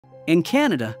In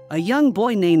Canada, a young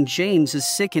boy named James is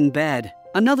sick in bed.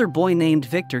 Another boy named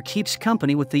Victor keeps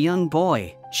company with the young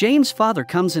boy. James' father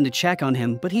comes in to check on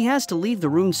him, but he has to leave the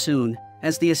room soon,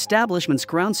 as the establishment's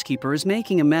groundskeeper is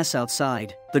making a mess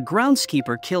outside. The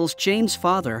groundskeeper kills James'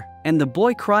 father, and the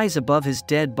boy cries above his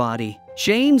dead body.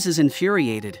 James is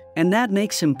infuriated, and that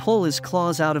makes him pull his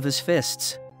claws out of his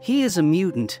fists. He is a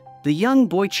mutant. The young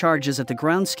boy charges at the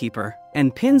groundskeeper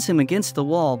and pins him against the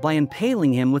wall by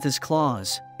impaling him with his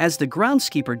claws. As the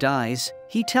groundskeeper dies,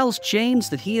 he tells James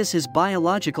that he is his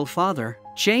biological father.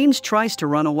 James tries to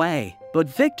run away, but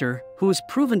Victor, who is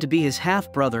proven to be his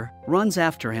half-brother, runs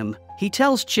after him. He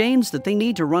tells James that they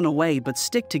need to run away but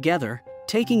stick together,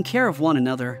 taking care of one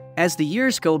another. As the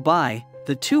years go by,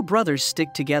 the two brothers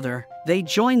stick together. They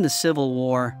join the Civil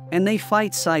War, and they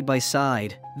fight side by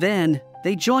side. Then,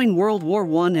 they join World War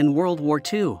I and World War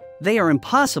II. They are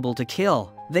impossible to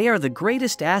kill. They are the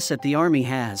greatest asset the army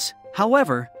has.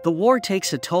 However, the war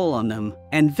takes a toll on them,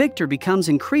 and Victor becomes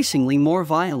increasingly more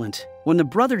violent. When the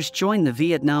brothers join the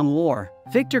Vietnam War,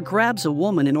 Victor grabs a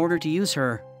woman in order to use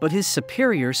her, but his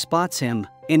superior spots him.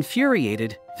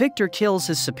 Infuriated, Victor kills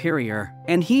his superior,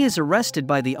 and he is arrested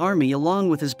by the army along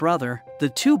with his brother. The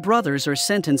two brothers are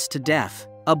sentenced to death.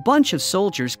 A bunch of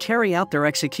soldiers carry out their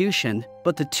execution,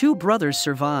 but the two brothers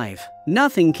survive.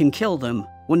 Nothing can kill them.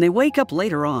 When they wake up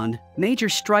later on, Major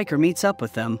Stryker meets up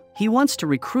with them. He wants to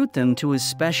recruit them to his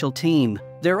special team.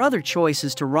 Their other choice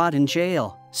is to rot in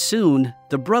jail. Soon,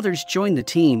 the brothers join the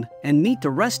team and meet the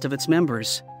rest of its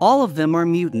members. All of them are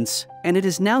mutants, and it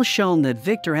is now shown that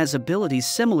Victor has abilities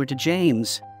similar to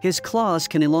James. His claws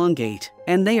can elongate,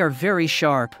 and they are very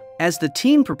sharp. As the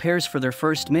team prepares for their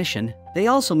first mission, they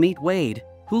also meet Wade,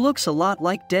 who looks a lot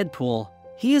like Deadpool.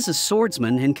 He is a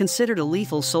swordsman and considered a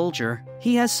lethal soldier.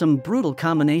 He has some brutal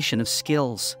combination of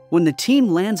skills. When the team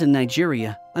lands in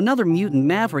Nigeria, another mutant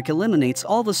Maverick eliminates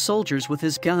all the soldiers with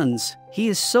his guns. He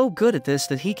is so good at this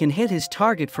that he can hit his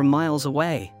target from miles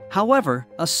away. However,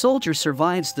 a soldier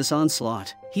survives this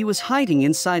onslaught. He was hiding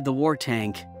inside the war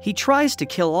tank. He tries to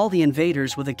kill all the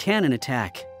invaders with a cannon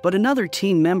attack, but another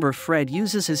team member, Fred,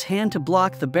 uses his hand to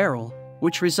block the barrel,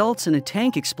 which results in a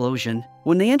tank explosion.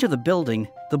 When they enter the building,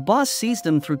 the boss sees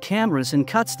them through cameras and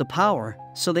cuts the power,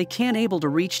 so they can't able to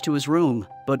reach to his room.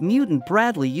 But mutant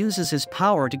Bradley uses his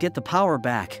power to get the power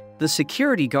back. The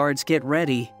security guards get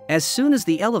ready. As soon as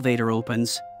the elevator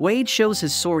opens, Wade shows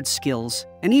his sword skills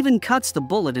and even cuts the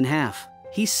bullet in half.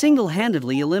 He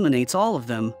single-handedly eliminates all of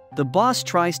them. The boss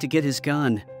tries to get his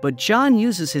gun, but John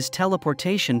uses his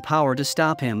teleportation power to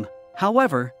stop him.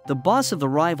 However, the boss of the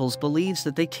rivals believes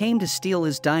that they came to steal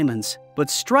his diamonds, but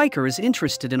Stryker is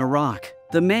interested in a rock.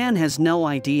 The man has no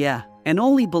idea, and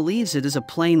only believes it is a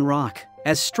plain rock.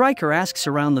 As Stryker asks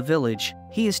around the village,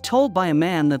 he is told by a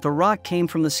man that the rock came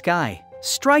from the sky.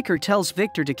 Stryker tells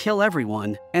Victor to kill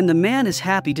everyone, and the man is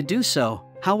happy to do so.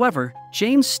 However,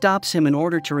 James stops him in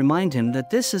order to remind him that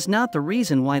this is not the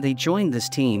reason why they joined this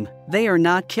team. They are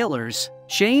not killers.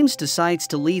 James decides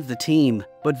to leave the team,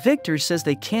 but Victor says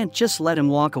they can't just let him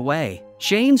walk away.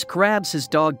 James grabs his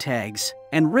dog tags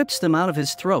and rips them out of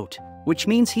his throat, which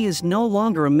means he is no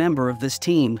longer a member of this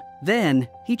team. Then,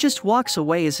 he just walks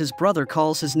away as his brother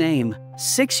calls his name.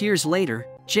 6 years later,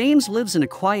 James lives in a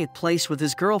quiet place with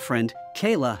his girlfriend,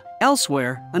 Kayla.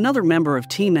 Elsewhere, another member of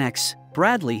Team X,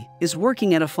 Bradley, is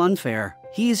working at a fun fair.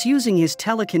 He is using his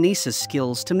telekinesis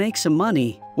skills to make some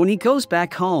money. When he goes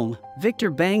back home, Victor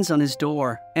bangs on his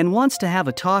door and wants to have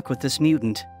a talk with this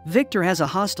mutant. Victor has a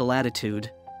hostile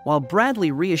attitude, while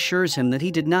Bradley reassures him that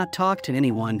he did not talk to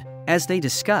anyone. As they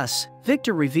discuss,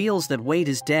 Victor reveals that Wade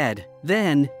is dead.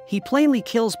 Then, he plainly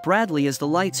kills Bradley as the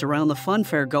lights around the fun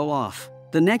fair go off.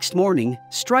 The next morning,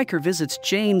 Stryker visits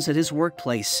James at his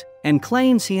workplace and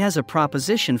claims he has a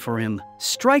proposition for him.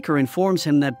 Stryker informs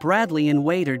him that Bradley and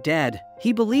Wade are dead.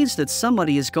 He believes that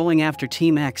somebody is going after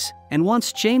Team X and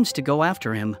wants James to go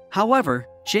after him. However,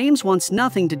 James wants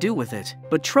nothing to do with it,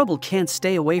 but trouble can't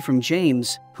stay away from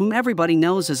James, whom everybody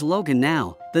knows as Logan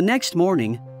now. The next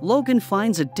morning, Logan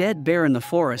finds a dead bear in the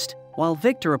forest, while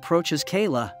Victor approaches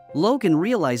Kayla. Logan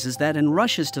realizes that and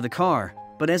rushes to the car,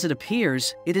 but as it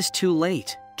appears, it is too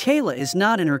late. Kayla is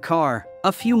not in her car.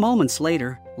 A few moments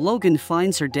later, Logan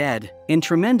finds her dead. In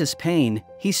tremendous pain,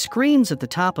 he screams at the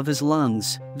top of his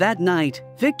lungs. That night,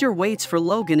 Victor waits for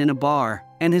Logan in a bar,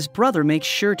 and his brother makes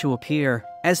sure to appear.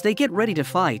 As they get ready to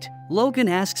fight, Logan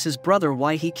asks his brother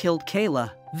why he killed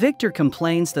Kayla. Victor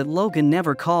complains that Logan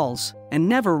never calls and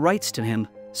never writes to him,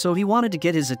 so he wanted to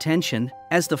get his attention.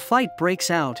 As the fight breaks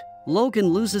out, Logan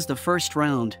loses the first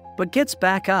round, but gets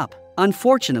back up.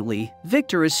 Unfortunately,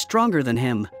 Victor is stronger than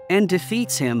him and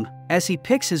defeats him. As he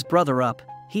picks his brother up,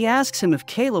 He asks him if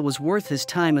Kayla was worth his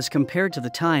time as compared to the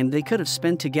time they could have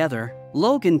spent together.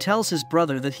 Logan tells his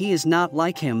brother that he is not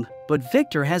like him, but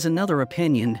Victor has another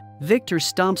opinion. Victor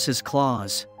stomps his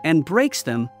claws and breaks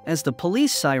them as the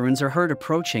police sirens are heard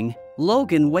approaching.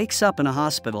 Logan wakes up in a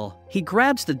hospital. He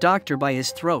grabs the doctor by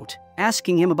his throat,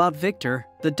 asking him about Victor.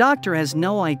 The doctor has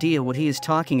no idea what he is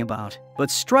talking about,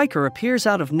 but Stryker appears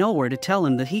out of nowhere to tell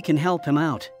him that he can help him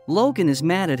out. Logan is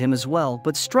mad at him as well,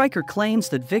 but Stryker claims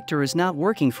that Victor is not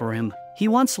working for him. He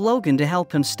wants Logan to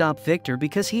help him stop Victor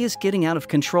because he is getting out of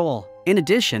control. In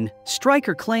addition,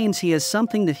 Stryker claims he has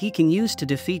something that he can use to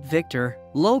defeat Victor.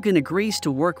 Logan agrees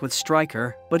to work with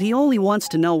Stryker, but he only wants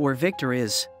to know where Victor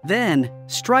is. Then,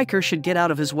 Stryker should get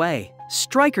out of his way.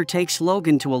 Stryker takes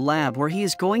Logan to a lab where he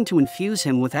is going to infuse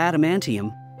him with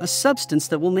adamantium, a substance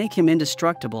that will make him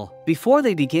indestructible. Before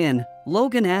they begin,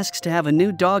 Logan asks to have a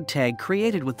new dog tag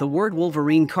created with the word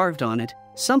Wolverine carved on it,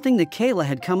 something that Kayla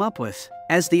had come up with.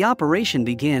 As the operation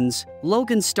begins,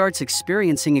 Logan starts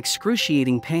experiencing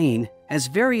excruciating pain as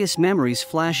various memories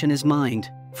flash in his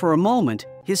mind. For a moment,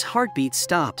 his heartbeat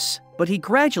stops, but he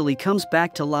gradually comes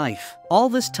back to life. All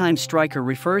this time Stryker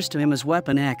refers to him as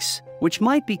Weapon X, which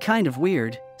might be kind of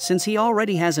weird, since he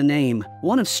already has a name.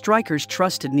 One of Stryker's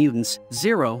trusted mutants,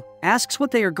 Zero, asks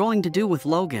what they are going to do with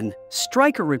Logan.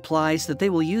 Stryker replies that they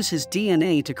will use his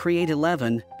DNA to create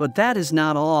 11, but that is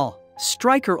not all.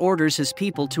 Stryker orders his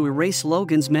people to erase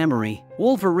Logan's memory.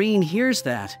 Wolverine hears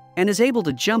that and is able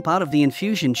to jump out of the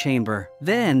infusion chamber.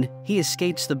 Then, he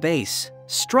escapes the base.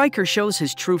 Stryker shows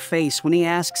his true face when he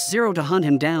asks Zero to hunt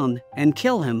him down and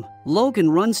kill him. Logan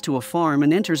runs to a farm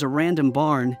and enters a random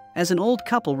barn as an old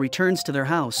couple returns to their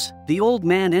house. The old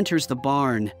man enters the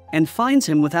barn and finds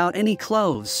him without any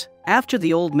clothes. After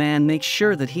the old man makes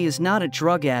sure that he is not a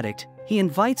drug addict, he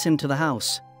invites him to the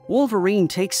house. Wolverine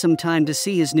takes some time to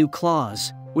see his new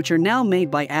claws, which are now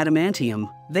made by adamantium.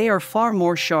 They are far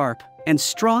more sharp and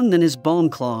strong than his bone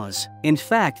claws. In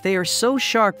fact, they are so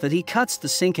sharp that he cuts the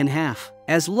sink in half.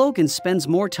 As Logan spends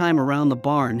more time around the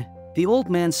barn, the old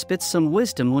man spits some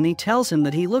wisdom when he tells him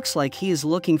that he looks like he is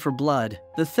looking for blood.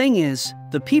 The thing is,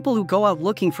 the people who go out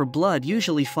looking for blood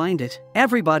usually find it.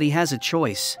 Everybody has a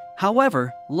choice.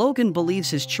 However, Logan believes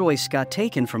his choice got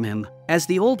taken from him. As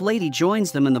the old lady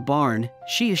joins them in the barn,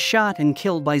 she is shot and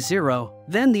killed by Zero.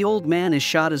 Then the old man is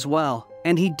shot as well,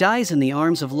 and he dies in the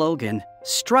arms of Logan.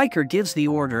 Stryker gives the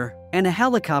order, and a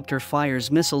helicopter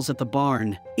fires missiles at the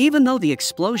barn. Even though the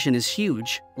explosion is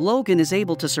huge, Logan is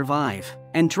able to survive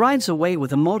and drives away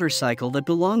with a motorcycle that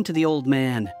belonged to the old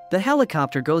man. The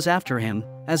helicopter goes after him,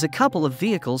 as a couple of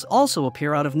vehicles also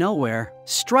appear out of nowhere.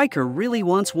 Stryker really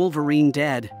wants Wolverine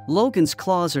dead. Logan's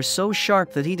claws are so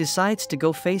sharp that he decides to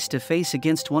go face to face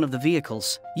against one of the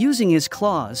vehicles. Using his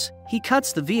claws, he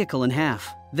cuts the vehicle in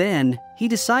half. Then, he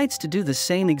decides to do the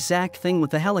same exact thing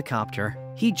with the helicopter.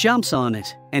 He jumps on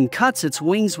it and cuts its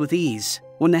wings with ease.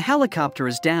 When the helicopter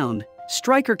is down,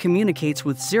 Stryker communicates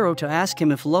with Zero to ask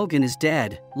him if Logan is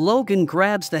dead. Logan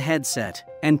grabs the headset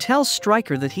and tells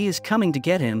Stryker that he is coming to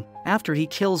get him after he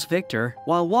kills Victor.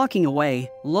 While walking away,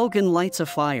 Logan lights a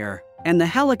fire, and the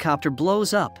helicopter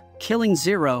blows up, killing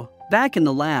Zero. Back in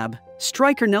the lab,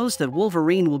 Stryker knows that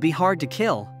Wolverine will be hard to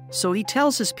kill, so he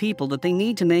tells his people that they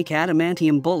need to make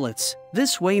adamantium bullets.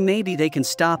 This way maybe they can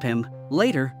stop him.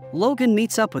 Later, Logan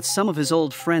meets up with some of his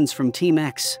old friends from Team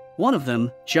X. One of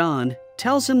them, John,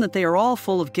 tells him that they are all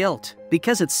full of guilt,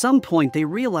 because at some point they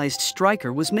realized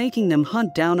Stryker was making them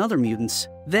hunt down other mutants.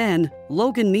 Then,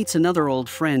 Logan meets another old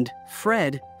friend,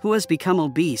 Fred, who has become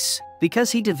obese,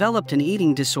 because he developed an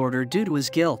eating disorder due to his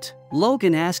guilt.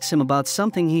 Logan asks him about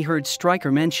something he heard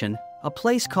Stryker mention, a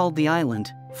place called the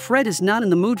Island. Fred is not in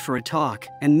the mood for a talk,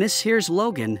 and mishears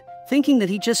Logan, thinking that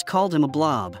he just called him a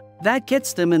blob. That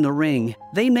gets them in the ring.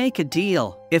 They make a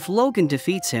deal. If Logan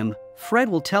defeats him, Fred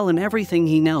will tell him everything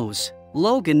he knows.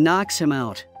 Logan knocks him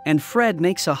out, and Fred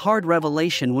makes a hard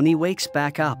revelation when he wakes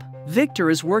back up. Victor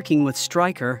is working with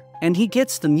Stryker, and he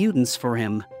gets the mutants for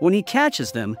him. When he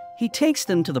catches them, he takes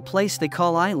them to the place they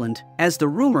call Island. As the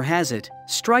rumor has it,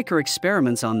 Stryker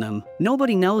experiments on them.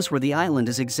 Nobody knows where the island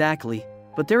is exactly,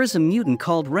 but there is a mutant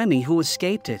called Remy who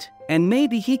escaped it, and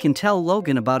maybe he can tell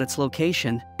Logan about its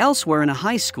location. Elsewhere in a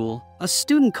high school, a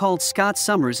student called Scott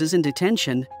Summers is in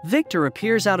detention. Victor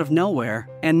appears out of nowhere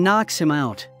and knocks him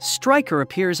out. Stryker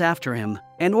appears after him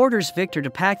and orders Victor to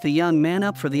pack the young man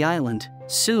up for the island.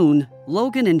 Soon,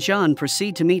 Logan and John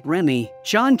proceed to meet Remy.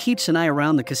 John keeps an eye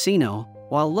around the casino,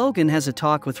 while Logan has a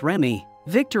talk with Remy.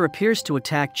 Victor appears to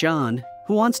attack John,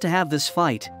 who wants to have this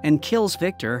fight, and kills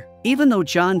Victor. Even though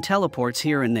John teleports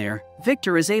here and there,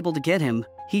 Victor is able to get him.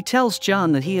 He tells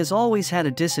John that he has always had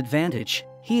a disadvantage,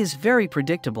 he is very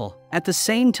predictable. At the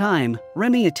same time,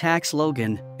 Remy attacks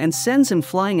Logan and sends him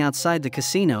flying outside the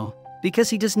casino because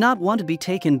he does not want to be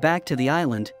taken back to the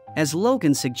island, as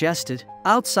Logan suggested.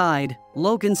 Outside,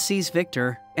 Logan sees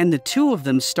Victor, and the two of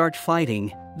them start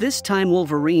fighting. This time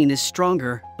Wolverine is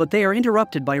stronger, but they are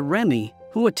interrupted by Remy,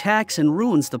 who attacks and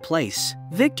ruins the place.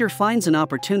 Victor finds an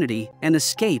opportunity and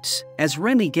escapes as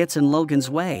Remy gets in Logan's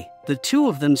way. The two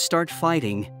of them start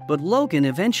fighting, but Logan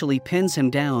eventually pins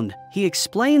him down. He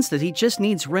explains that he just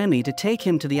needs Remy to take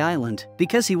him to the island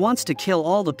because he wants to kill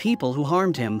all the people who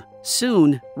harmed him.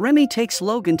 Soon, Remy takes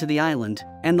Logan to the island,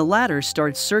 and the latter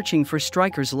starts searching for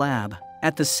Stryker's lab.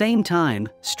 At the same time,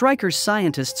 Stryker's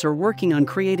scientists are working on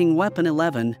creating Weapon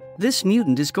 11. This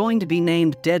mutant is going to be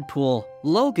named Deadpool.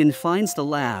 Logan finds the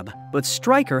lab, but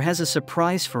Stryker has a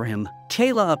surprise for him.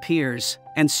 Kayla appears,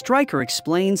 and Stryker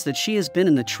explains that she has been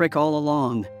in the trick all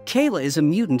along. Kayla is a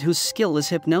mutant whose skill is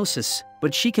hypnosis,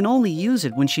 but she can only use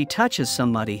it when she touches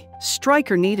somebody.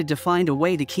 Stryker needed to find a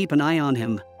way to keep an eye on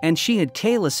him, and she had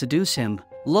Kayla seduce him.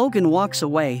 Logan walks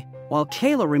away, while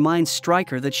Kayla reminds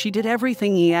Stryker that she did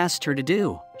everything he asked her to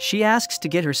do. She asks to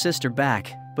get her sister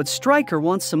back, but Stryker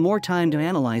wants some more time to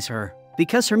analyze her,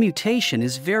 because her mutation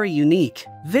is very unique.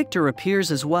 Victor appears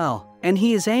as well, and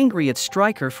he is angry at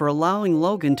Stryker for allowing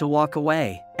Logan to walk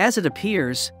away. As it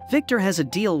appears, Victor has a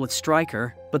deal with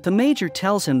Stryker, but the Major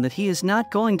tells him that he is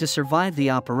not going to survive the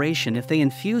operation if they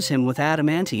infuse him with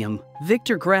adamantium.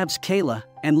 Victor grabs Kayla,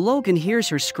 and Logan hears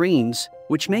her screams,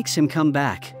 which makes him come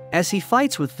back. As he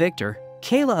fights with Victor,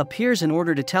 Kayla appears in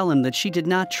order to tell him that she did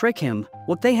not trick him.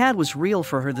 What they had was real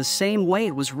for her the same way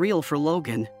it was real for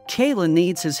Logan. Kayla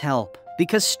needs his help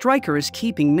because Stryker is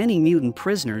keeping many mutant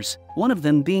prisoners, one of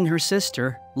them being her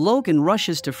sister. Logan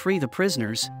rushes to free the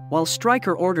prisoners, while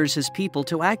Stryker orders his people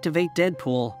to activate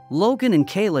Deadpool. Logan and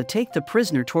Kayla take the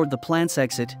prisoner toward the plant's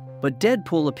exit, but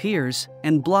Deadpool appears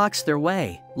and blocks their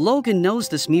way. Logan knows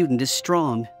this mutant is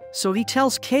strong, so he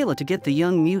tells Kayla to get the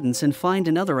young mutants and find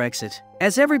another exit.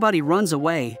 As everybody runs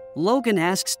away, Logan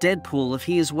asks Deadpool if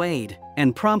he is Wade,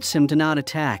 and prompts him to not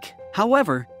attack.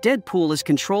 However, Deadpool is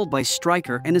controlled by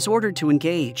Stryker and is ordered to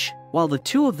engage. While the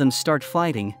two of them start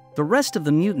fighting, the rest of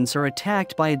the mutants are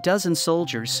attacked by a dozen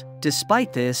soldiers.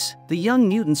 Despite this, the young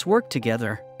mutants work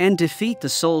together and defeat the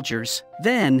soldiers.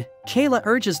 Then, Kayla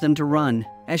urges them to run,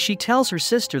 as she tells her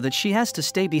sister that she has to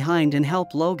stay behind and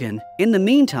help Logan. In the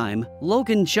meantime,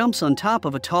 Logan jumps on top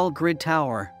of a tall grid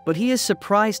tower, but he is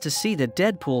surprised to see that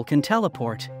Deadpool can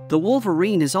teleport. The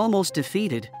Wolverine is almost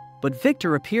defeated, but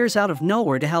Victor appears out of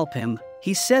nowhere to help him.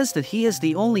 He says that he is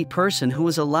the only person who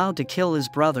is allowed to kill his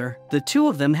brother. The two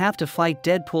of them have to fight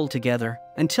Deadpool together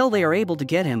until they are able to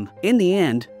get him. In the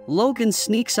end, Logan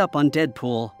sneaks up on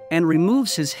Deadpool and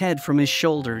removes his head from his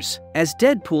shoulders. As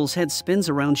Deadpool's head spins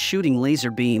around shooting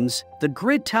laser beams, the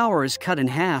grid tower is cut in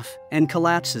half and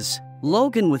collapses.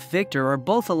 Logan with Victor are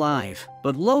both alive,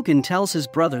 but Logan tells his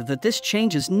brother that this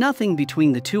changes nothing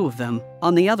between the two of them.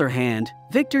 On the other hand,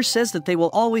 Victor says that they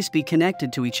will always be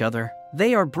connected to each other.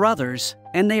 They are brothers,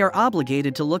 and they are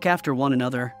obligated to look after one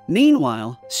another.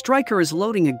 Meanwhile, Stryker is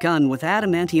loading a gun with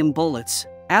adamantium bullets.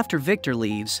 After Victor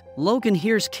leaves, Logan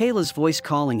hears Kayla's voice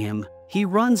calling him. He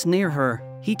runs near her.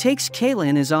 He takes Kayla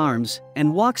in his arms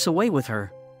and walks away with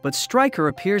her. But Stryker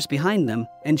appears behind them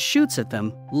and shoots at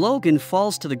them. Logan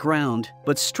falls to the ground,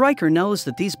 but Stryker knows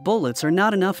that these bullets are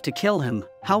not enough to kill him.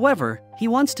 However, he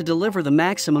wants to deliver the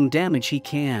maximum damage he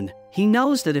can. He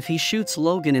knows that if he shoots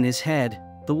Logan in his head,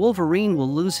 the Wolverine will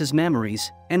lose his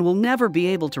memories and will never be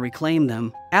able to reclaim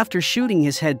them. After shooting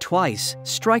his head twice,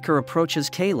 Stryker approaches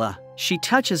Kayla. She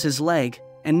touches his leg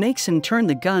and makes him turn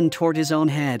the gun toward his own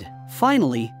head.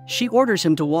 Finally, she orders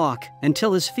him to walk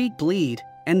until his feet bleed,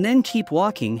 and then keep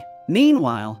walking.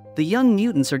 Meanwhile, the young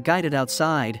mutants are guided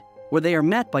outside, where they are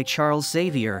met by Charles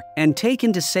Xavier and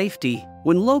taken to safety.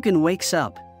 When Logan wakes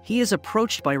up, he is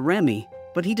approached by Remy,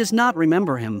 but he does not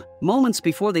remember him. Moments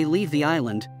before they leave the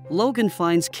island, Logan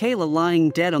finds Kayla lying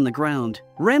dead on the ground.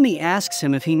 Remy asks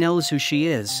him if he knows who she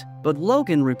is, but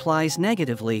Logan replies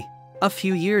negatively. A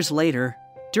few years later,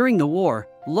 during the war,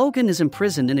 Logan is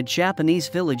imprisoned in a Japanese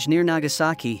village near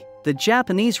Nagasaki. The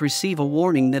Japanese receive a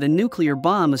warning that a nuclear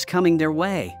bomb is coming their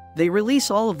way. They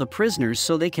release all of the prisoners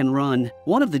so they can run.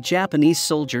 One of the Japanese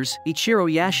soldiers,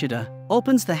 Ichiro Yashida,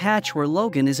 opens the hatch where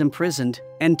Logan is imprisoned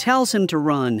and tells him to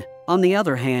run. On the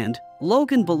other hand,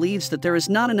 Logan believes that there is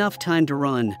not enough time to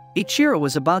run. Ichiro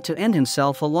is about to end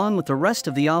himself along with the rest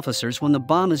of the officers when the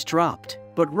bomb is dropped.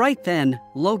 But right then,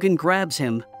 Logan grabs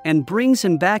him and brings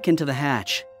him back into the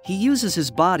hatch. He uses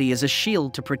his body as a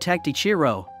shield to protect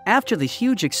Ichiro. After the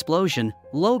huge explosion,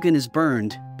 Logan is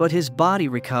burned, but his body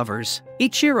recovers.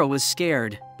 Ichiro is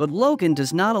scared, but Logan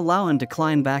does not allow him to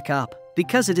climb back up,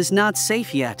 because it is not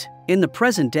safe yet. In the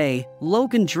present day,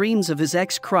 Logan dreams of his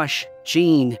ex-crush,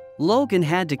 Jean. Logan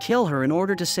had to kill her in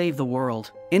order to save the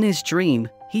world. In his dream,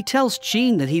 he tells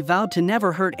Jean that he vowed to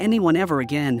never hurt anyone ever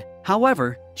again.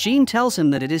 However, Jean tells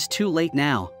him that it is too late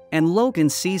now, and Logan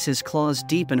sees his claws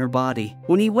deep in her body.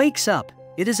 When he wakes up,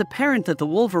 it is apparent that the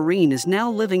Wolverine is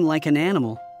now living like an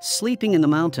animal, sleeping in the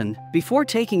mountain. Before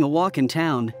taking a walk in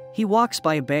town, he walks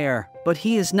by a bear, but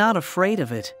he is not afraid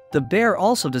of it. The bear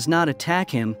also does not attack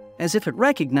him, as if it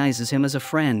recognizes him as a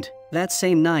friend. That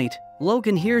same night,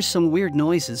 Logan hears some weird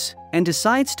noises, and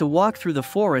decides to walk through the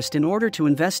forest in order to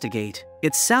investigate.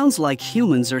 It sounds like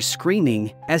humans are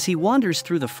screaming. As he wanders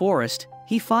through the forest,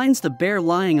 he finds the bear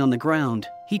lying on the ground.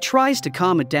 He tries to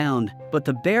calm it down, but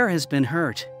the bear has been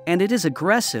hurt, and it is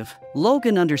aggressive.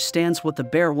 Logan understands what the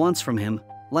bear wants from him,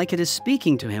 like it is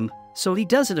speaking to him, so he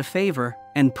does it a favor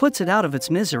and puts it out of its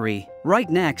misery. Right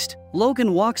next,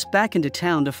 Logan walks back into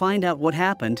town to find out what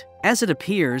happened. As it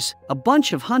appears, a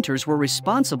bunch of hunters were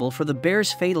responsible for the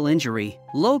bear's fatal injury.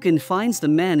 Logan finds the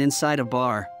men inside a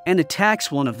bar and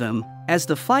attacks one of them. As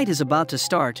the fight is about to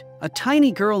start, a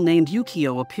tiny girl named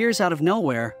Yukio appears out of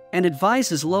nowhere and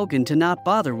advises Logan to not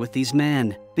bother with these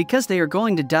men, because they are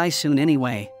going to die soon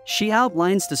anyway. She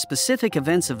outlines the specific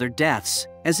events of their deaths,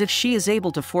 as if she is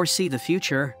able to foresee the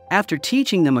future. After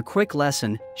teaching them a quick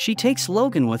lesson, she takes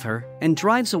Logan with her and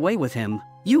drives away with him.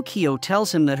 Yukio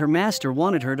tells him that her master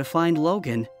wanted her to find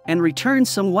Logan and return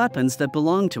some weapons that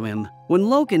belong to him. When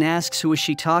Logan asks who is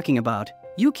she talking about,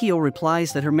 Yukio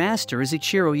replies that her master is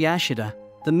Ichiro Yashida,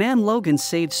 the man Logan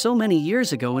saved so many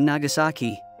years ago in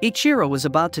Nagasaki. Ichiro was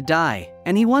about to die,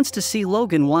 and he wants to see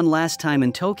Logan one last time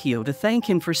in Tokyo to thank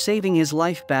him for saving his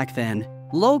life back then.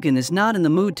 Logan is not in the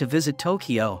mood to visit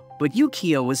Tokyo, but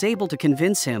Yukio was able to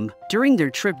convince him. During their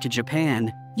trip to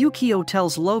Japan, Yukio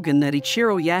tells Logan that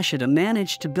Ichiro Yashida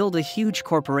managed to build a huge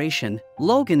corporation.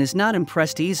 Logan is not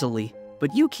impressed easily,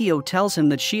 but Yukio tells him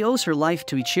that she owes her life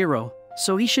to Ichiro,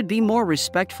 so he should be more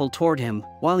respectful toward him.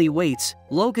 While he waits,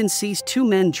 Logan sees two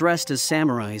men dressed as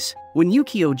samurais. When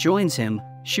Yukio joins him,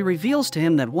 she reveals to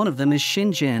him that one of them is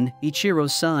Shinjin,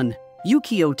 Ichiro's son.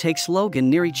 Yukio takes Logan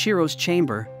near Ichiro's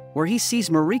chamber, where he sees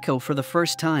Mariko for the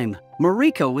first time.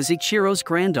 Mariko was Ichiro's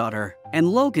granddaughter, and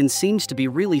Logan seems to be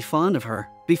really fond of her.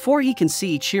 Before he can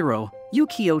see Ichiro,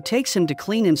 Yukio takes him to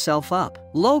clean himself up.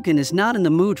 Logan is not in the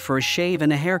mood for a shave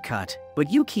and a haircut, but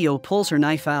Yukio pulls her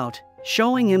knife out,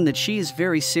 showing him that she is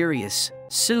very serious.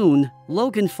 Soon,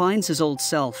 Logan finds his old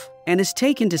self and is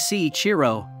taken to see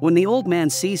Ichiro. When the old man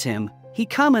sees him, he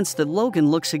comments that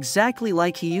Logan looks exactly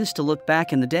like he used to look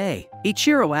back in the day.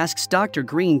 Ichiro asks Dr.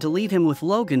 Green to leave him with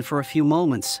Logan for a few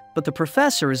moments, but the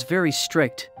professor is very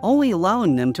strict, only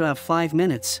allowing them to have 5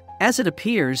 minutes. As it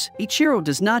appears, Ichiro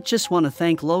does not just want to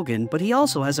thank Logan, but he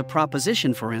also has a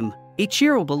proposition for him.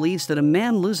 Ichiro believes that a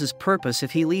man loses purpose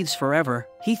if he leaves forever.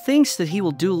 He thinks that he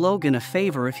will do Logan a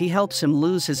favor if he helps him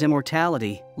lose his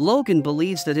immortality. Logan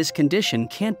believes that his condition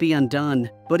can't be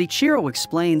undone, but Ichiro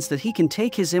explains that he can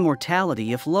take his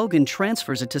immortality if Logan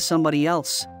transfers it to somebody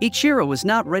else. Ichiro is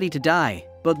not ready to die,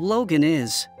 but Logan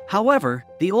is. However,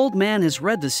 the old man has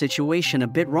read the situation a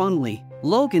bit wrongly.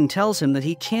 Logan tells him that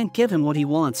he can't give him what he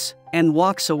wants, and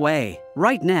walks away.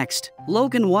 Right next,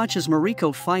 Logan watches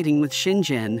Mariko fighting with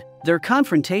Shinjin. Their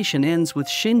confrontation ends with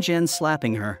Shinjin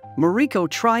slapping her. Mariko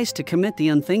tries to commit the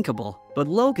unthinkable, but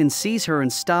Logan sees her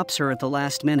and stops her at the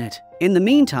last minute. In the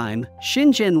meantime,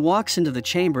 Shinjin walks into the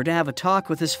chamber to have a talk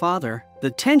with his father.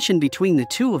 The tension between the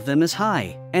two of them is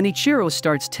high, and Ichiro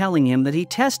starts telling him that he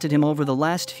tested him over the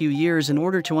last few years in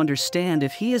order to understand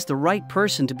if he is the right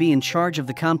person to be in charge of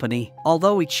the company.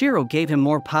 Although Ichiro gave him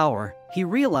more power, he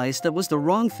realized that was the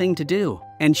wrong thing to do,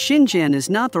 and Shinjin is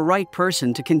not the right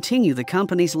person to continue the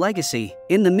company's legacy.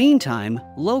 In the meantime,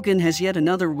 Logan has yet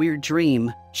another weird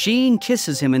dream. Jean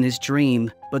kisses him in his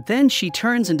dream, but then she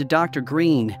turns into Dr.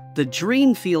 Green. The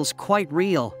dream feels quite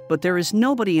real, but there is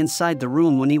nobody inside the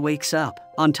room when he wakes up.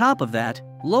 On top of that,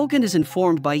 Logan is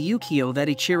informed by Yukio that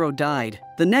Ichiro died.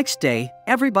 The next day,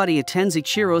 everybody attends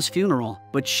Ichiro's funeral,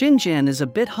 but Shinjin is a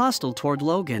bit hostile toward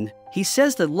Logan. He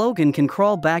says that Logan can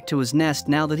crawl back to his nest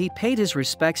now that he paid his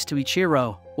respects to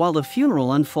Ichiro. While the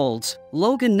funeral unfolds,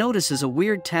 Logan notices a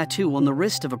weird tattoo on the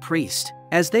wrist of a priest.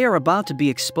 As they are about to be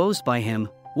exposed by him,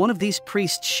 one of these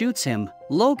priests shoots him.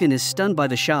 Logan is stunned by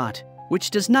the shot, which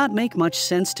does not make much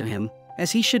sense to him,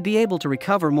 as he should be able to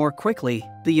recover more quickly.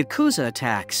 The Yakuza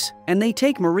attacks, and they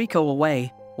take Mariko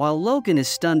away, while Logan is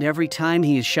stunned every time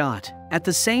he is shot. At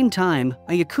the same time,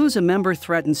 a Yakuza member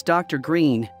threatens Dr.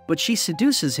 Green, but she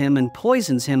seduces him and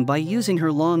poisons him by using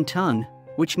her long tongue,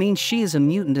 which means she is a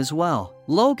mutant as well.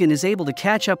 Logan is able to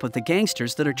catch up with the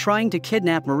gangsters that are trying to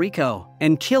kidnap Mariko,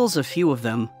 and kills a few of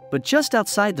them, but just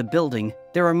outside the building,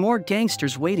 there are more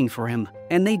gangsters waiting for him,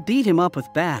 and they beat him up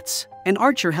with bats. And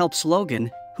Archer helps Logan,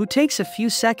 who takes a few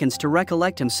seconds to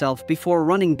recollect himself before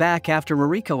running back after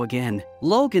Mariko again.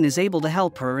 Logan is able to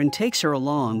help her and takes her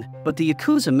along, but the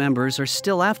Yakuza members are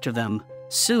still after them.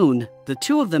 Soon, the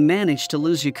two of them manage to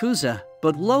lose Yakuza,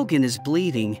 but Logan is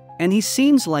bleeding, and he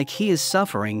seems like he is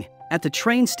suffering. At the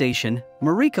train station,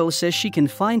 Mariko says she can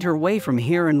find her way from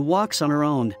here and walks on her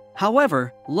own.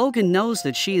 However, Logan knows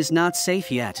that she is not safe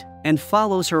yet, and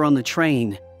follows her on the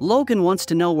train. Logan wants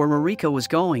to know where Mariko is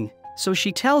going, so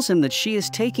she tells him that she is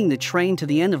taking the train to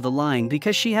the end of the line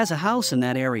because she has a house in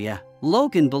that area.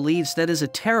 Logan believes that is a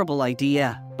terrible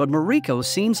idea, but Mariko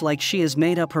seems like she has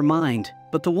made up her mind.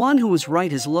 But the one who is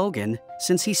right is Logan,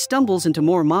 since he stumbles into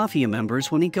more mafia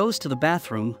members when he goes to the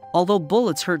bathroom. Although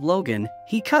bullets hurt Logan,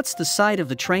 he cuts the side of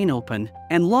the train open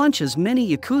and launches many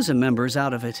Yakuza members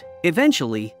out of it.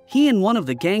 Eventually, he and one of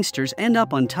the gangsters end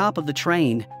up on top of the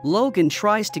train. Logan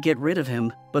tries to get rid of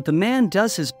him, but the man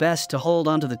does his best to hold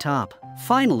onto the top.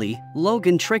 Finally,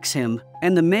 Logan tricks him,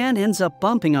 and the man ends up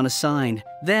bumping on a sign.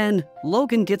 Then,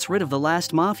 Logan gets rid of the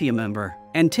last mafia member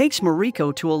and takes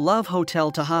Mariko to a love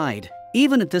hotel to hide.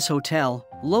 Even at this hotel,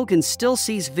 Logan still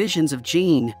sees visions of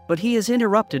Jean, but he is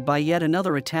interrupted by yet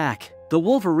another attack. The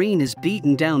Wolverine is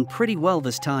beaten down pretty well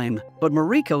this time, but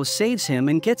Mariko saves him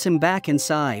and gets him back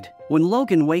inside. When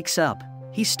Logan wakes up,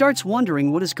 he starts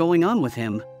wondering what is going on with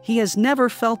him. He has never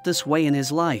felt this way in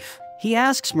his life. He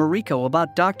asks Mariko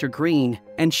about Dr. Green,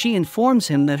 and she informs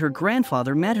him that her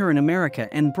grandfather met her in America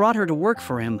and brought her to work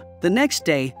for him. The next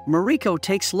day, Mariko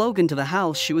takes Logan to the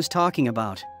house she was talking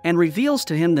about, and reveals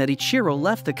to him that Ichiro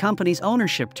left the company's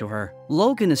ownership to her.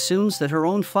 Logan assumes that her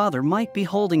own father might be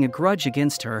holding a grudge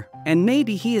against her, and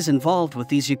maybe he is involved with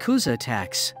these Yakuza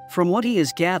attacks. From what he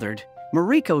has gathered,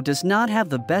 Mariko does not have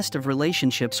the best of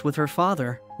relationships with her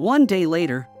father. One day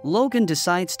later, Logan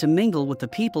decides to mingle with the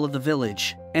people of the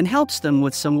village and helps them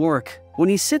with some work. When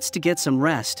he sits to get some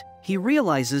rest, he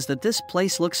realizes that this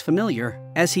place looks familiar.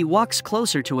 As he walks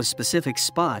closer to a specific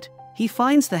spot, he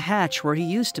finds the hatch where he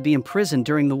used to be imprisoned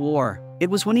during the war. It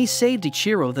was when he saved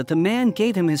Ichiro that the man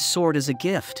gave him his sword as a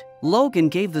gift. Logan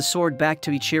gave the sword back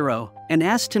to Ichiro and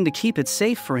asked him to keep it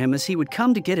safe for him as he would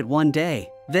come to get it one day.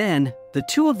 Then, the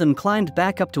two of them climbed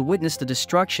back up to witness the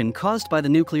destruction caused by the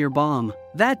nuclear bomb.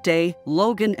 That day,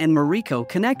 Logan and Mariko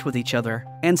connect with each other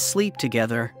and sleep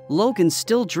together. Logan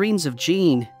still dreams of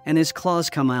Jean, and his claws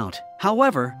come out.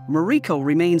 However, Mariko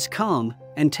remains calm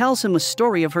and tells him a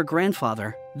story of her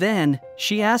grandfather. Then,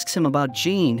 she asks him about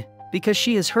Jean, because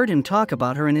she has heard him talk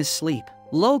about her in his sleep.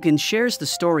 Logan shares the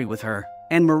story with her,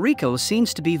 and Mariko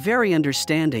seems to be very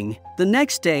understanding. The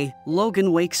next day,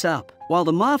 Logan wakes up. While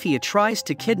the mafia tries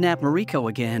to kidnap Mariko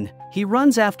again, he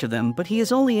runs after them, but he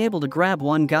is only able to grab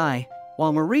one guy,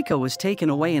 while Mariko is taken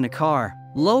away in a car.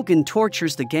 Logan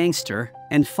tortures the gangster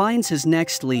and finds his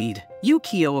next lead.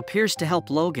 Yukio appears to help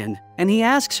Logan, and he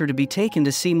asks her to be taken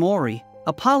to see Mori,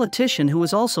 a politician who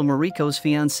is also Mariko's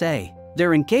fiancé.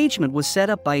 Their engagement was set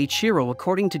up by Ichiro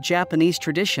according to Japanese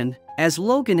tradition. As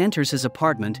Logan enters his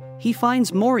apartment, he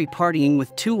finds Mori partying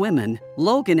with two women.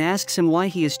 Logan asks him why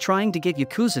he is trying to get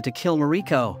Yakuza to kill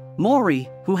Mariko. Mori,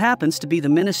 who happens to be the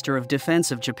Minister of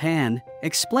Defense of Japan,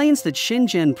 explains that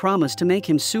Shingen promised to make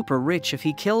him super rich if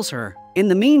he kills her. In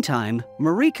the meantime,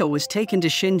 Mariko is taken to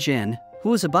Shingen,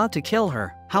 who is about to kill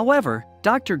her. However,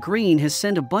 Dr. Green has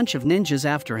sent a bunch of ninjas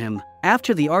after him.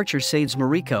 After the archer saves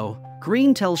Mariko,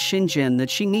 Green tells Shingen that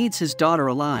she needs his daughter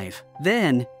alive.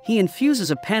 Then, he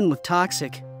infuses a pen with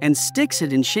toxic and sticks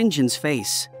it in Shingen's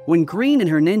face. When Green and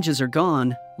her ninjas are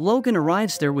gone, Logan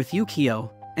arrives there with Yukio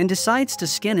and decides to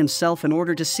scan himself in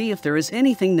order to see if there is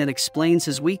anything that explains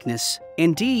his weakness.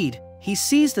 Indeed, he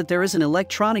sees that there is an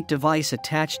electronic device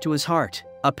attached to his heart.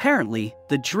 Apparently,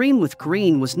 the dream with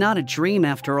Green was not a dream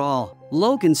after all.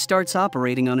 Logan starts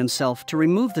operating on himself to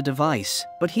remove the device,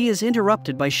 but he is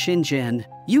interrupted by Shingen.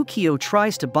 Yukio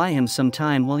tries to buy him some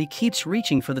time while he keeps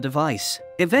reaching for the device.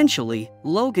 Eventually,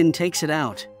 Logan takes it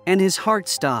out, and his heart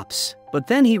stops. But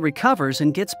then he recovers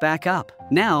and gets back up.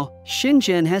 Now,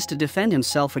 Shingen has to defend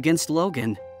himself against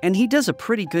Logan, and he does a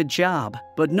pretty good job.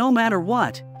 But no matter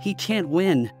what, he can't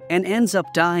win, and ends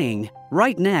up dying.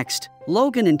 Right next,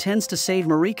 Logan intends to save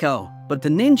Mariko, but the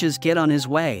ninjas get on his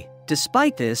way.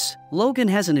 Despite this, Logan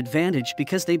has an advantage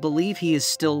because they believe he is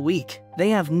still weak. They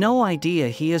have no idea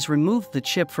he has removed the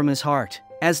chip from his heart.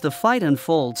 As the fight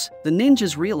unfolds, the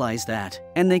ninjas realize that,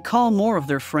 and they call more of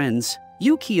their friends.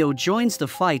 Yukio joins the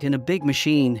fight in a big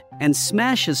machine and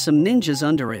smashes some ninjas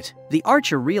under it. The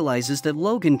archer realizes that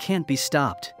Logan can't be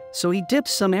stopped, so he dips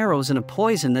some arrows in a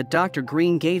poison that Dr.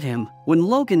 Green gave him. When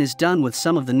Logan is done with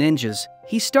some of the ninjas,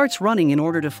 he starts running in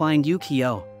order to find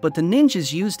Yukio, but the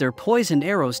ninjas use their poisoned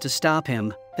arrows to stop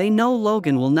him. They know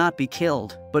Logan will not be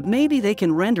killed, but maybe they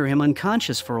can render him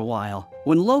unconscious for a while.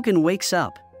 When Logan wakes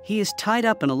up, he is tied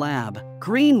up in a lab.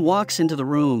 Green walks into the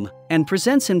room and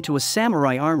presents him to a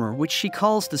samurai armor which she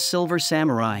calls the Silver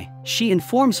Samurai. She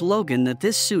informs Logan that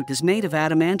this suit is made of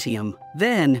adamantium.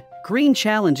 Then, Green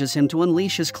challenges him to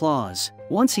unleash his claws.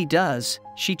 Once he does,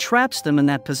 she traps them in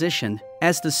that position.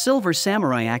 As the Silver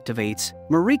Samurai activates,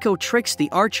 Mariko tricks the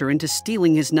archer into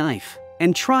stealing his knife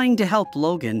and trying to help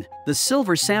Logan. The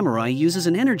Silver Samurai uses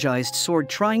an energized sword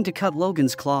trying to cut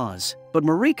Logan's claws, but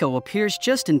Mariko appears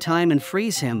just in time and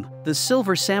frees him. The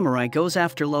Silver Samurai goes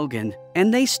after Logan,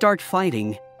 and they start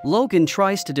fighting. Logan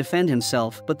tries to defend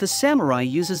himself, but the samurai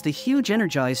uses the huge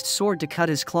energized sword to cut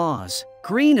his claws.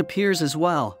 Green appears as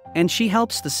well, and she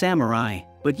helps the samurai,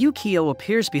 but Yukio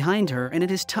appears behind her and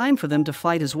it is time for them to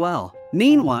fight as well.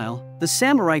 Meanwhile, the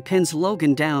samurai pins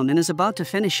Logan down and is about to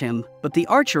finish him, but the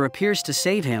archer appears to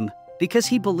save him because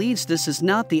he believes this is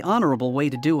not the honorable way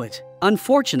to do it.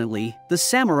 Unfortunately, the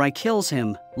samurai kills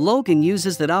him. Logan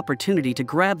uses that opportunity to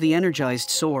grab the energized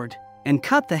sword and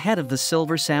cut the head of the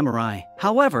Silver Samurai.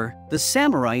 However, the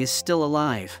samurai is still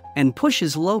alive and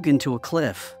pushes Logan to a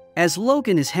cliff. As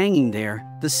Logan is hanging there,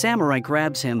 the samurai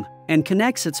grabs him and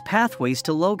connects its pathways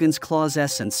to Logan's claw's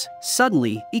essence.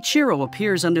 Suddenly, Ichiro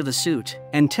appears under the suit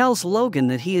and tells Logan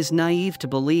that he is naive to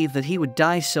believe that he would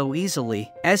die so easily.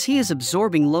 As he is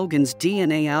absorbing Logan's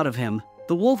DNA out of him,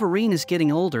 the Wolverine is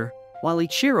getting older, while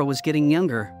Ichiro is getting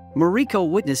younger. Mariko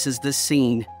witnesses this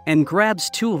scene and grabs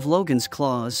two of Logan's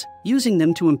claws, using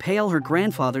them to impale her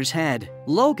grandfather's head.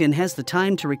 Logan has the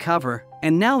time to recover,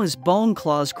 and now his bone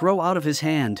claws grow out of his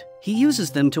hand. He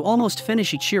uses them to almost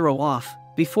finish Ichiro off,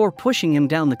 before pushing him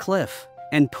down the cliff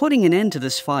and putting an end to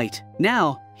this fight.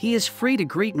 Now, he is free to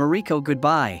greet Mariko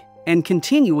goodbye and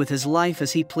continue with his life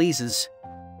as he pleases.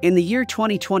 In the year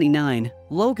 2029,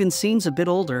 Logan seems a bit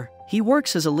older. He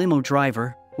works as a limo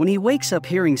driver when he wakes up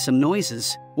hearing some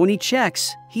noises. When he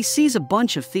checks, he sees a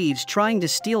bunch of thieves trying to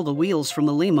steal the wheels from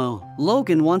the limo.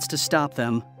 Logan wants to stop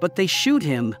them, but they shoot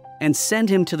him and send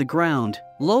him to the ground.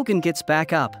 Logan gets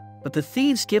back up, but the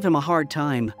thieves give him a hard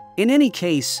time. In any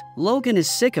case, Logan is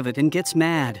sick of it and gets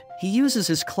mad. He uses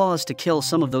his claws to kill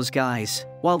some of those guys,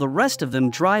 while the rest of them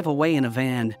drive away in a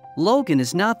van. Logan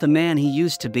is not the man he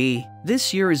used to be.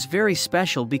 This year is very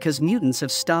special because mutants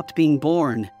have stopped being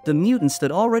born. The mutants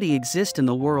that already exist in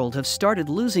the world have started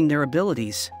losing their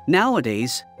abilities.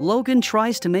 Nowadays, Logan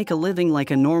tries to make a living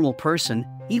like a normal person,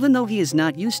 even though he is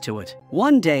not used to it.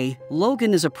 One day,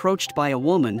 Logan is approached by a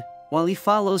woman. While he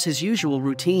follows his usual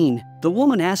routine, the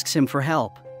woman asks him for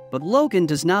help. But Logan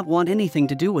does not want anything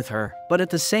to do with her. But at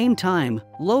the same time,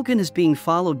 Logan is being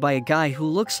followed by a guy who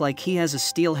looks like he has a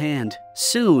steel hand.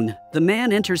 Soon, the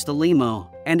man enters the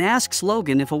limo and asks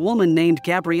Logan if a woman named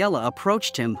Gabriella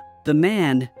approached him. The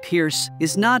man, Pierce,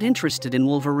 is not interested in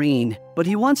Wolverine, but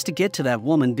he wants to get to that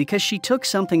woman because she took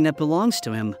something that belongs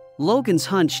to him. Logan's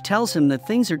hunch tells him that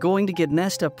things are going to get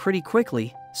messed up pretty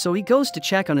quickly, so he goes to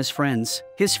check on his friends.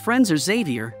 His friends are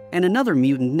Xavier and another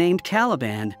mutant named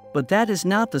Caliban, but that is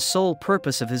not the sole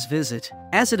purpose of his visit.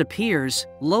 As it appears,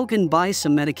 Logan buys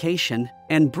some medication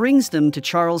and brings them to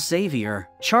Charles Xavier.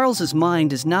 Charles's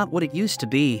mind is not what it used to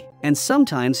be, and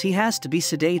sometimes he has to be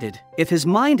sedated. If his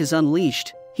mind is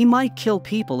unleashed, he might kill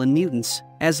people and mutants.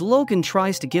 As Logan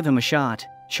tries to give him a shot,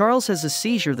 Charles has a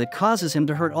seizure that causes him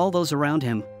to hurt all those around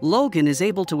him. Logan is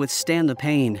able to withstand the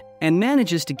pain and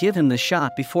manages to give him the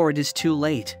shot before it is too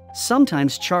late.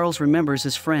 Sometimes Charles remembers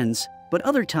his friends, but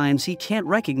other times he can't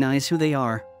recognize who they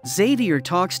are. Xavier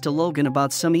talks to Logan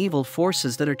about some evil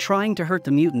forces that are trying to hurt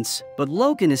the mutants, but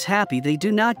Logan is happy they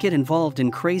do not get involved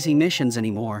in crazy missions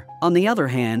anymore. On the other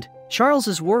hand, Charles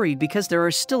is worried because there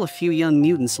are still a few young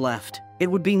mutants left. It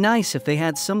would be nice if they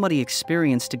had somebody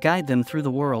experienced to guide them through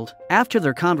the world. After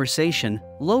their conversation,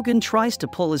 Logan tries to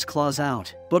pull his claws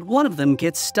out, but one of them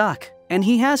gets stuck, and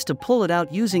he has to pull it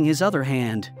out using his other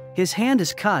hand. His hand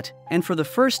is cut, and for the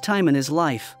first time in his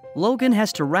life, Logan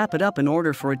has to wrap it up in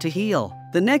order for it to heal.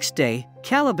 The next day,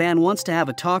 Caliban wants to have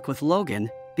a talk with Logan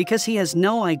because he has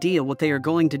no idea what they are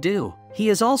going to do. He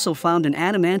has also found an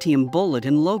adamantium bullet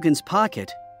in Logan's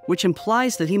pocket, which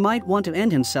implies that he might want to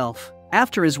end himself.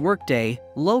 After his workday,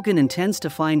 Logan intends to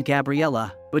find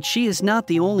Gabriella, but she is not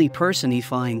the only person he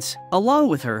finds. Along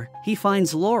with her, he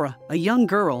finds Laura, a young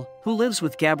girl who lives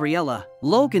with Gabriella.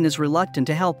 Logan is reluctant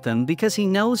to help them because he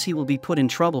knows he will be put in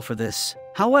trouble for this.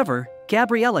 However,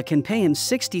 Gabriella can pay him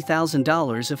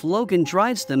 $60,000 if Logan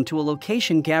drives them to a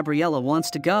location Gabriella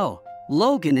wants to go.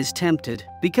 Logan is tempted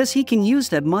because he can use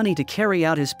that money to carry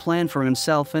out his plan for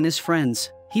himself and his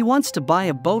friends. He wants to buy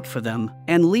a boat for them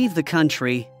and leave the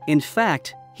country. In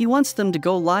fact, he wants them to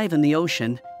go live in the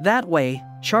ocean. That way,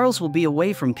 Charles will be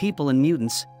away from people and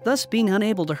mutants, thus being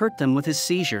unable to hurt them with his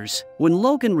seizures. When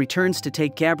Logan returns to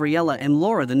take Gabriella and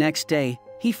Laura the next day,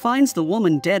 he finds the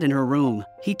woman dead in her room.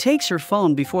 He takes her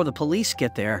phone before the police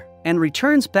get there and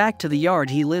returns back to the yard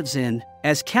he lives in.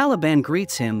 As Caliban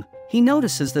greets him, he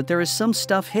notices that there is some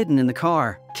stuff hidden in the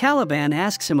car. Caliban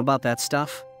asks him about that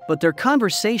stuff, but their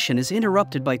conversation is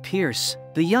interrupted by Pierce.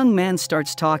 The young man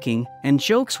starts talking and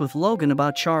jokes with Logan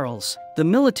about Charles. The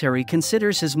military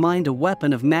considers his mind a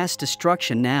weapon of mass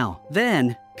destruction now.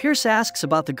 Then, Pierce asks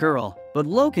about the girl, but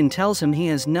Logan tells him he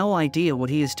has no idea what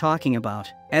he is talking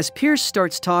about. As Pierce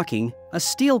starts talking, a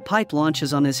steel pipe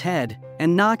launches on his head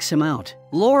and knocks him out.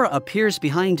 Laura appears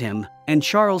behind him, and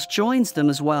Charles joins them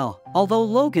as well. Although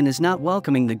Logan is not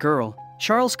welcoming the girl,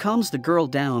 Charles calms the girl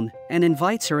down and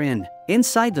invites her in.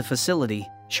 Inside the facility,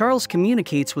 Charles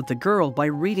communicates with the girl by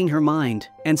reading her mind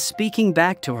and speaking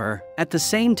back to her. At the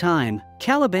same time,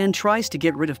 Caliban tries to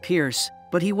get rid of Pierce,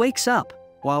 but he wakes up.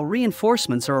 While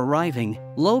reinforcements are arriving,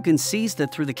 Logan sees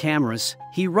that through the cameras.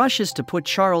 He rushes to put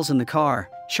Charles in the car.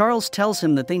 Charles tells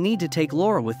him that they need to take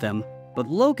Laura with them, but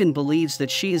Logan believes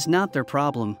that she is not their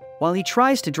problem. While he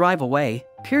tries to drive away,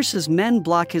 Pierce's men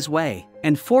block his way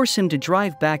and force him to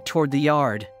drive back toward the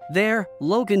yard. There,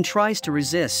 Logan tries to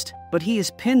resist, but he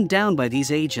is pinned down by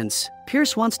these agents.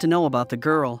 Pierce wants to know about the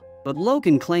girl, but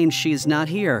Logan claims she is not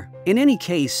here. In any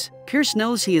case, Pierce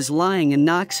knows he is lying and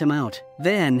knocks him out.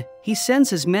 Then, he sends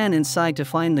his men inside to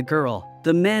find the girl.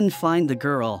 The men find the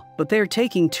girl, but they are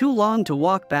taking too long to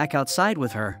walk back outside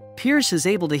with her. Pierce is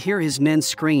able to hear his men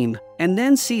scream, and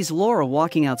then sees Laura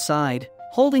walking outside,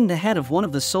 holding the head of one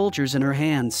of the soldiers in her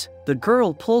hands. The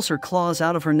girl pulls her claws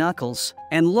out of her knuckles,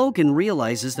 and Logan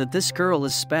realizes that this girl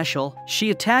is special.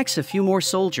 She attacks a few more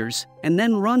soldiers, and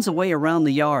then runs away around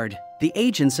the yard. The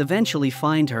agents eventually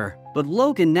find her, but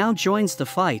Logan now joins the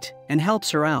fight and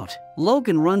helps her out.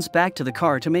 Logan runs back to the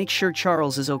car to make sure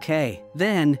Charles is okay.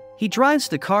 Then, he drives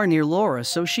the car near Laura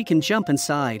so she can jump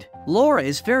inside. Laura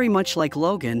is very much like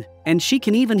Logan, and she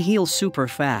can even heal super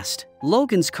fast.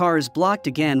 Logan's car is blocked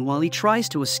again while he tries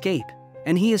to escape,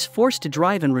 and he is forced to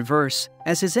drive in reverse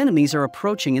as his enemies are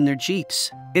approaching in their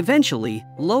jeeps. Eventually,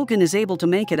 Logan is able to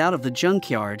make it out of the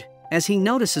junkyard as he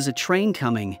notices a train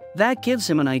coming. That gives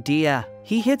him an idea.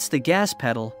 He hits the gas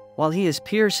pedal while he has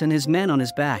Pierce and his men on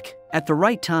his back. At the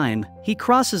right time, he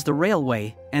crosses the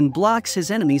railway and blocks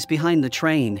his enemies behind the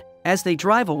train. As they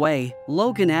drive away,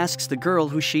 Logan asks the girl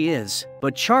who she is,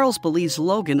 but Charles believes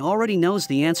Logan already knows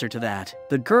the answer to that.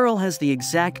 The girl has the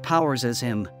exact powers as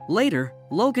him. Later,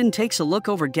 Logan takes a look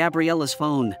over Gabriella's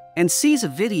phone and sees a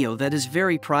video that is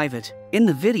very private. In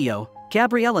the video,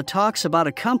 Gabriella talks about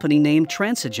a company named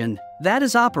Transigen that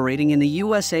is operating in the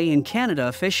USA and Canada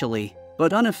officially,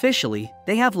 but unofficially,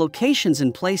 they have locations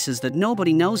in places that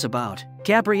nobody knows about.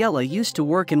 Gabriella used to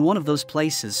work in one of those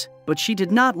places, but she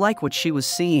did not like what she was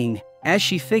seeing, as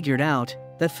she figured out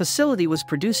that facility was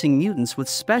producing mutants with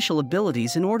special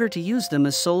abilities in order to use them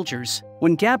as soldiers.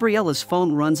 When Gabriella's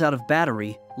phone runs out of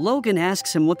battery, Logan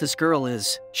asks him what this girl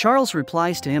is. Charles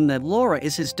replies to him that Laura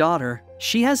is his daughter.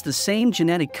 She has the same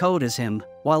genetic code as him.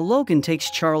 While Logan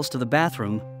takes Charles to the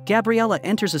bathroom, Gabriella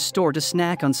enters a store to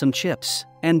snack on some chips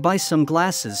and buy some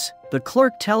glasses. The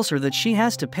clerk tells her that she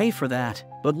has to pay for that,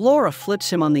 but Laura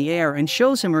flips him on the air and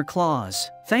shows him her claws.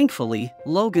 Thankfully,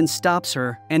 Logan stops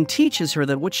her and teaches her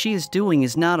that what she is doing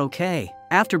is not okay.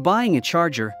 After buying a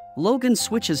charger, Logan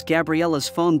switches Gabriella's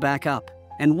phone back up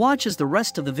and watches the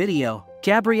rest of the video.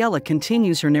 Gabriella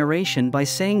continues her narration by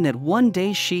saying that one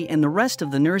day she and the rest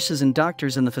of the nurses and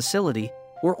doctors in the facility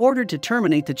were ordered to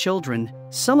terminate the children.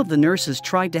 Some of the nurses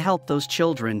tried to help those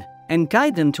children and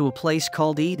guide them to a place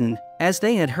called Eden. As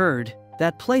they had heard,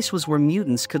 that place was where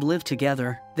mutants could live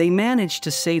together. They managed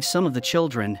to save some of the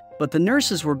children, but the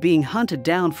nurses were being hunted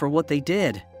down for what they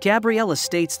did. Gabriella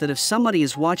states that if somebody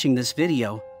is watching this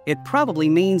video, it probably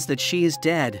means that she is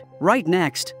dead. Right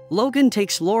next, Logan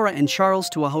takes Laura and Charles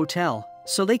to a hotel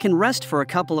so they can rest for a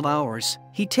couple of hours.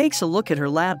 He takes a look at her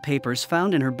lab papers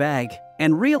found in her bag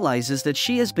and realizes that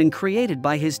she has been created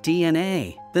by his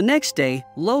DNA. The next day,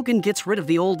 Logan gets rid of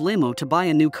the old limo to buy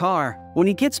a new car. When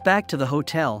he gets back to the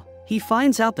hotel, he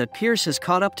finds out that Pierce has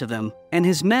caught up to them, and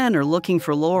his men are looking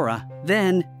for Laura.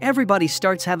 Then, everybody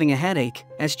starts having a headache,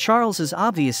 as Charles is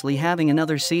obviously having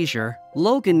another seizure.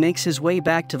 Logan makes his way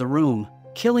back to the room,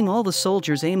 killing all the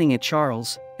soldiers aiming at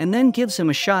Charles, and then gives him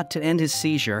a shot to end his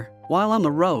seizure. While on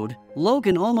the road,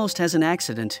 Logan almost has an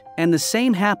accident, and the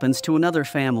same happens to another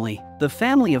family. The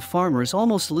family of farmers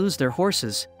almost lose their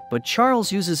horses, but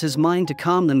Charles uses his mind to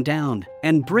calm them down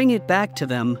and bring it back to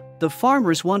them. The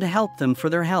farmers want to help them for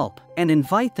their help and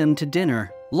invite them to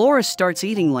dinner. Laura starts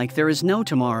eating like there is no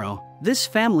tomorrow. This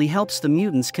family helps the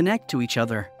mutants connect to each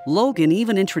other. Logan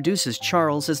even introduces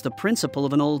Charles as the principal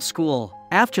of an old school.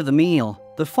 After the meal,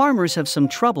 the farmers have some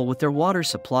trouble with their water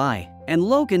supply, and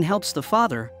Logan helps the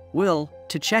father, Will,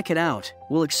 to check it out.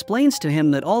 Will explains to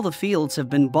him that all the fields have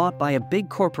been bought by a big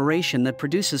corporation that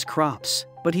produces crops,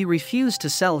 but he refused to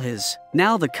sell his.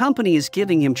 Now the company is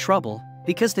giving him trouble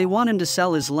because they want him to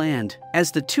sell his land.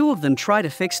 As the two of them try to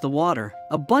fix the water,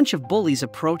 a bunch of bullies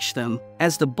approach them.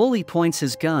 As the bully points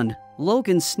his gun,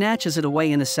 Logan snatches it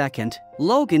away in a second.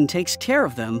 Logan takes care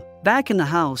of them. Back in the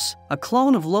house, a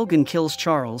clone of Logan kills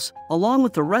Charles, along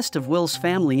with the rest of Will's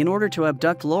family in order to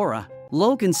abduct Laura.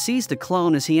 Logan sees the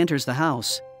clone as he enters the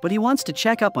house, but he wants to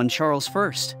check up on Charles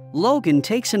first. Logan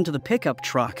takes him to the pickup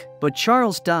truck, but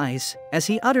Charles dies as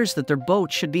he utters that their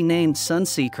boat should be named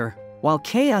Sunseeker. While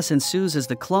chaos ensues as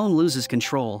the clone loses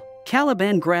control,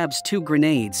 Caliban grabs 2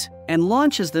 grenades and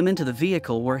launches them into the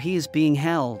vehicle where he is being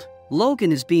held.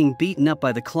 Logan is being beaten up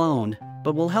by the clone,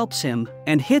 but Will helps him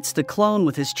and hits the clone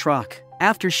with his truck.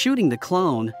 After shooting the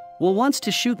clone, Will wants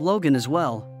to shoot Logan as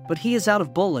well, but he is out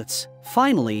of bullets.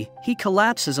 Finally, he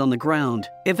collapses on the ground.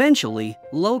 Eventually,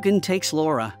 Logan takes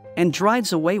Laura and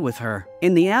drives away with her.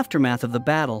 In the aftermath of the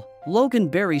battle, Logan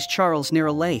buries Charles near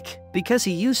a lake because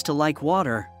he used to like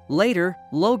water. Later,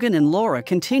 Logan and Laura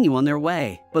continue on their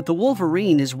way, but the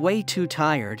Wolverine is way too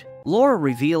tired. Laura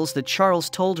reveals that Charles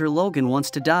told her Logan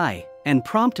wants to die and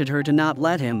prompted her to not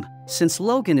let him. Since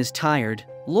Logan is tired,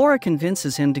 Laura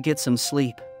convinces him to get some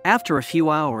sleep. After a few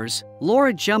hours,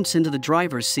 Laura jumps into the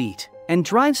driver's seat and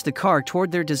drives the car toward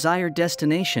their desired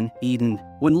destination, Eden.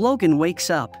 When Logan wakes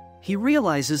up, he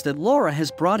realizes that Laura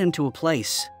has brought him to a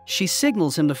place. She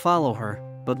signals him to follow her,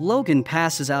 but Logan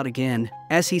passes out again.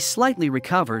 As he slightly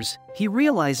recovers, he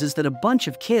realizes that a bunch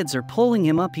of kids are pulling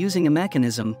him up using a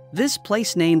mechanism. This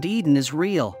place named Eden is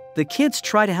real. The kids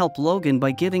try to help Logan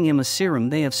by giving him a serum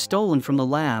they have stolen from the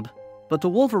lab, but the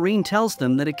Wolverine tells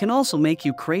them that it can also make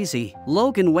you crazy.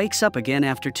 Logan wakes up again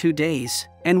after 2 days,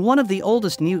 and one of the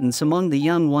oldest mutants among the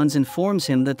young ones informs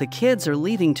him that the kids are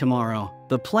leaving tomorrow.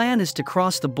 The plan is to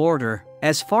cross the border.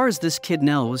 As far as this kid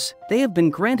knows, they have been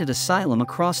granted asylum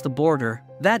across the border.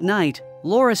 That night,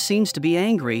 Laura seems to be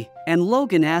angry, and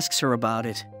Logan asks her about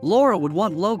it. Laura would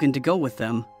want Logan to go with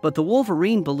them, but the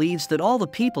Wolverine believes that all the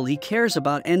people he cares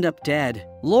about end up dead.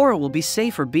 Laura will be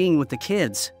safer being with the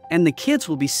kids, and the kids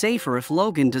will be safer if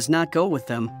Logan does not go with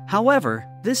them. However,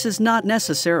 this is not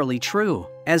necessarily true.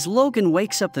 As Logan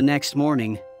wakes up the next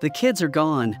morning, the kids are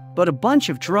gone, but a bunch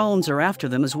of drones are after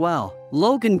them as well.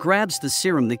 Logan grabs the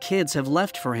serum the kids have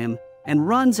left for him and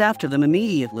runs after them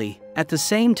immediately. At the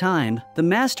same time, the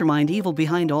mastermind evil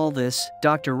behind all this,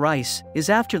 Dr. Rice, is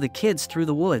after the kids through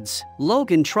the woods.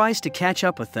 Logan tries to catch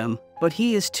up with them, but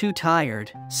he is too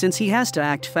tired. Since he has to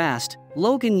act fast,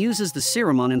 Logan uses the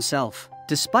serum on himself.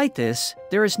 Despite this,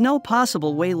 there is no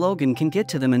possible way Logan can get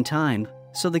to them in time,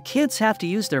 so the kids have to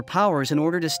use their powers in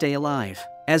order to stay alive.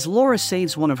 As Laura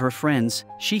saves one of her friends,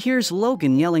 she hears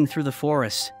Logan yelling through the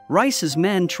forest. Rice's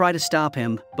men try to stop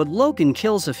him, but Logan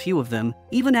kills a few of them,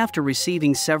 even after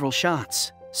receiving several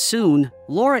shots. Soon,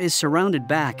 Laura is surrounded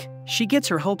back. She gets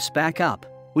her hopes back up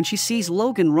when she sees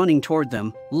Logan running toward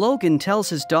them. Logan tells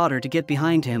his daughter to get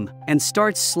behind him and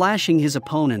starts slashing his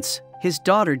opponents. His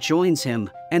daughter joins him,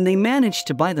 and they manage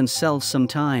to buy themselves some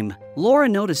time. Laura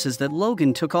notices that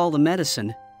Logan took all the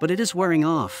medicine, but it is wearing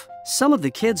off. Some of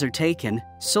the kids are taken,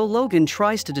 so Logan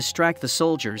tries to distract the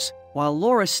soldiers, while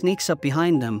Laura sneaks up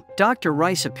behind them. Dr.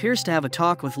 Rice appears to have a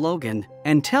talk with Logan,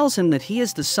 and tells him that he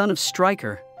is the son of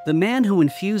Stryker, the man who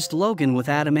infused Logan with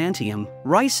adamantium.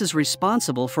 Rice is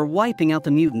responsible for wiping out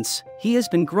the mutants. He has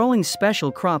been growing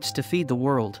special crops to feed the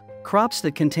world. Crops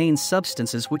that contain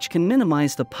substances which can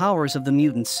minimize the powers of the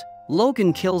mutants.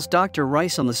 Logan kills Dr.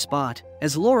 Rice on the spot,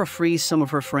 as Laura frees some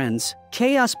of her friends.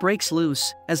 Chaos breaks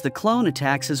loose, as the clone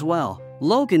attacks as well.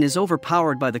 Logan is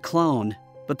overpowered by the clone,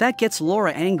 but that gets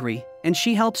Laura angry, and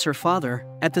she helps her father.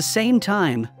 At the same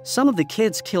time, some of the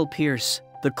kids kill Pierce.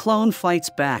 The clone fights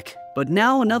back, but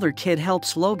now another kid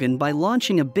helps Logan by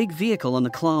launching a big vehicle on the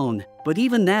clone. But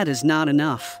even that is not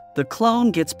enough. The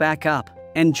clone gets back up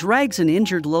and drags an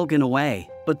injured Logan away.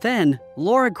 But then,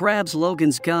 Laura grabs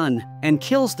Logan's gun and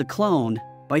kills the clone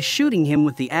by shooting him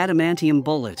with the adamantium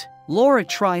bullet. Laura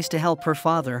tries to help her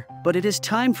father, but it is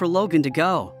time for Logan to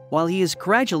go. While he is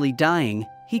gradually dying,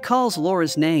 he calls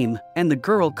Laura's name, and the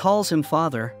girl calls him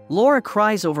father. Laura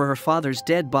cries over her father's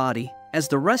dead body as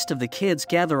the rest of the kids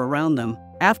gather around them.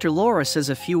 After Laura says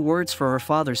a few words for her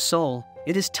father's soul,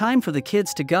 it is time for the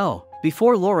kids to go.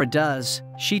 Before Laura does,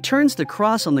 she turns the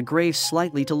cross on the grave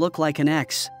slightly to look like an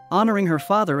X, honoring her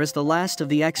father as the last of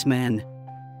the X-Men.